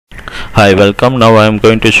Hi, welcome. Now I am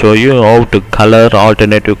going to show you how to color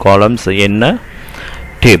alternative columns in a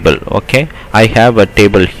table. Okay, I have a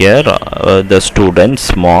table here, the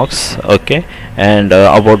students marks, okay, and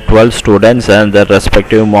about 12 students and the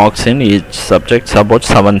respective marks in each subjects, about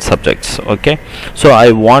 7 subjects. Okay, so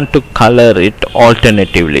I want to color it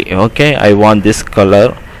alternatively. Okay, I want this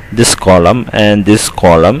color, this column and this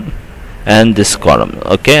column and this column,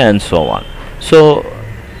 okay, and so on. So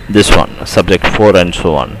this one subject 4 and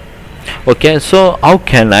so on. Okay, so how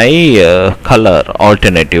can I color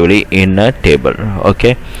alternatively in a table?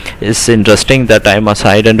 Okay, it's interesting that I must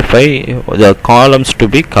identify the columns to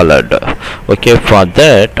be colored. Okay, for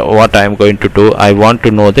that what I am going to do, I want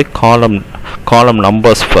to know the column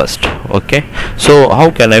numbers first. Okay, so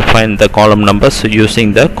how can I find the column numbers?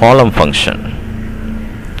 Using the column function.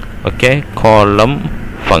 Okay, column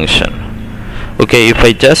function. Okay, if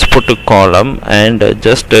I just put a column and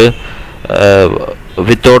just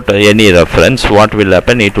without any reference, what will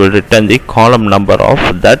happen? It will return the column number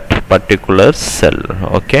of that particular cell.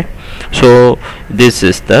 Okay, so this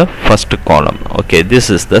is the first column. Okay, this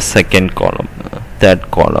is the second column, third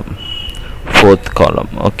column, fourth column.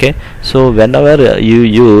 Okay, so whenever you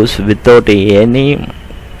use without any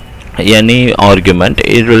argument,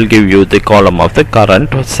 it will give you the column of the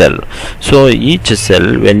current cell. So each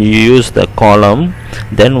cell, when you use the column,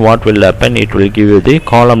 then what will happen? It will give you the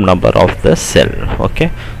column number of the cell. Okay,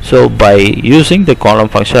 so by using the column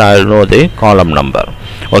function, I will know the column number.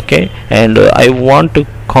 Okay, and I want to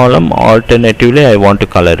column alternatively, I want to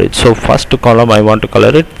color it. So first column I want to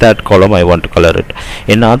color it, that column I want to color it.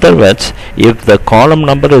 In other words, if the column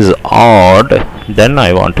number is odd, then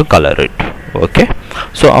I want to color it. Okay,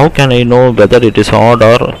 so how can I know whether it is odd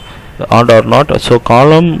or not? So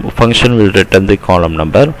column function will return the column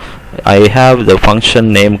number. I have the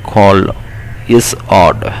function name called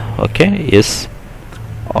isodd. Okay,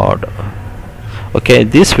 isodd. Okay,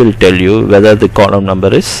 this will tell you whether the column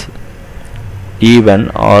number is even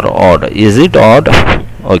or odd. Is it odd?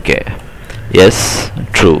 Okay, yes,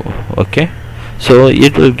 true. Okay, so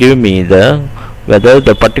it will give me the whether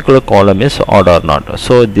the particular column is odd or not.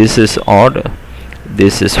 So this is odd,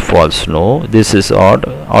 this is false. No, this is odd,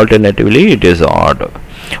 alternatively it is odd.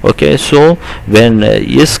 Okay, so when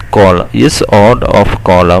is odd of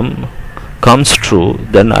column comes true,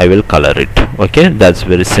 then I will color it. Okay, that's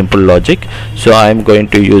very simple logic. So I am going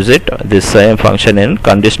to use it, this same function in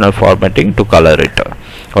conditional formatting, to color it.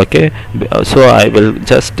 Okay, so I will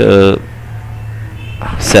just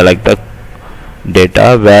select the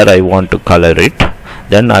data where I want to color it,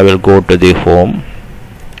 then I will go to the home,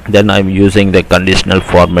 then I am using the conditional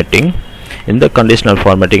formatting. In the conditional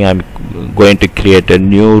formatting, I am going to create a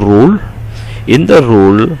new rule. In the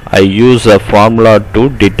rule, I use a formula to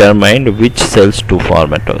determine which cells to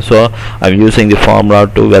format. So I am using the formula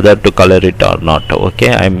to whether to color it or not. Okay,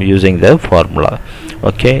 I am using the formula.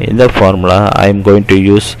 Okay, in the formula I am going to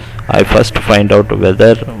use, I first find out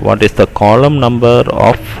whether what is the column number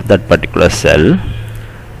of that particular cell.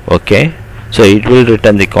 Okay, so it will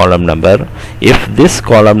return the column number. If this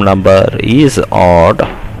column number is odd,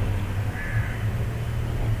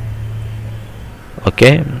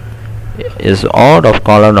 okay, is odd of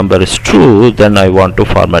column number is true, then I want to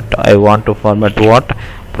format. I want to format what?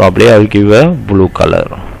 Probably I will give a blue color.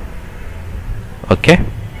 Okay,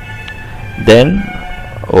 then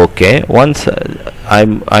okay, once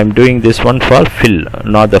I'm doing this one for fill,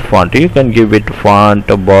 not the font. You can give it font,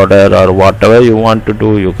 border, or whatever you want to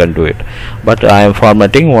do, you can do it, but I am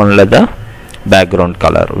formatting only the background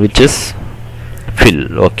color, which is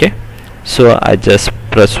fill. Okay, so I just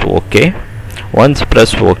press OK. Once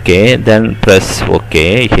press OK, then press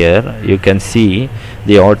OK. Here you can see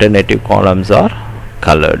the alternative columns are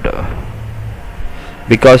colored.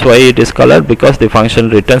 Because why it is colored? Because the function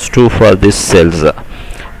returns true for these cells.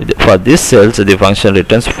 For these cells the function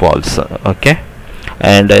returns false. Okay,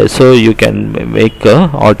 and so you can make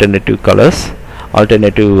alternative colors,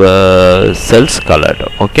 alternative cells colored.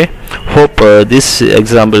 Okay, hope this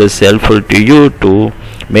example is helpful to you to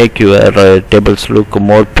make your tables look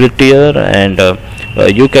more prettier, and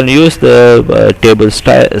you can use the table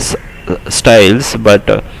styles, but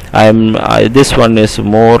this one is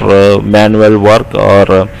more manual work,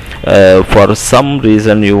 or for some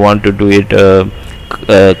reason you want to do it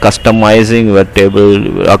customizing your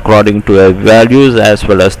table according to values as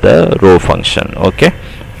well as the row function. Okay,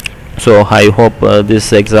 so I hope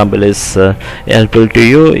this example is helpful to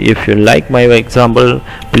you. If you like my example,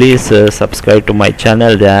 please subscribe to my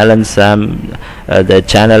channel, the Alan Sam. The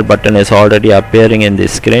channel button is already appearing in the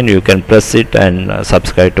screen. You can press it and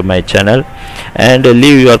subscribe to my channel, and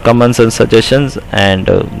leave your comments and suggestions, and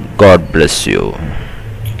God bless you.